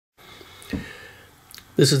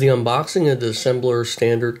This is the unboxing of the Dissembler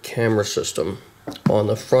standard camera system. On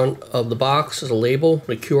the front of the box is a label,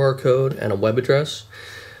 a QR code, and a web address.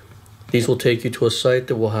 These will take you to a site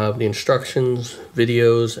that will have the instructions,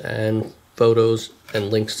 videos, and photos,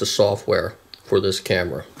 and links to software for this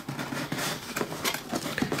camera.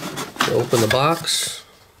 So open the box.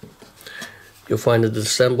 You'll find the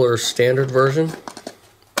Dissembler standard version,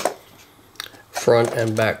 front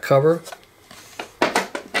and back cover,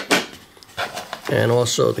 and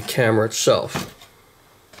also the camera itself.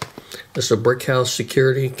 This is a Brickhouse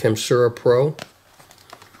Security Camsura Pro.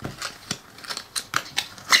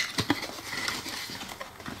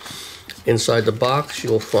 Inside the box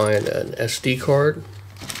you'll find an SD card.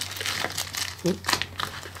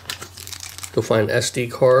 You'll find an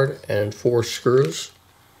SD card and 4 screws.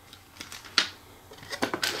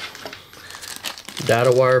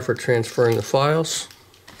 Data wire for transferring the files.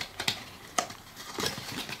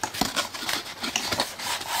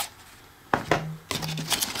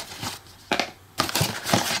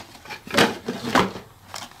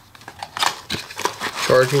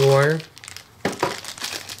 Charging wire.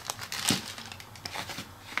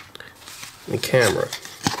 The camera.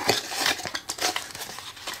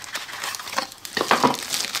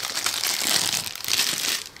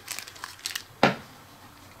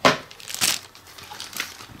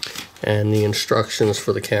 And the instructions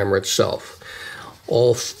for the camera itself.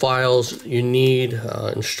 All files you need,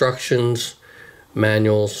 instructions,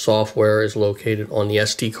 manuals, software is located on the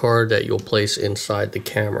SD card that you'll place inside the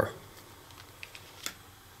camera.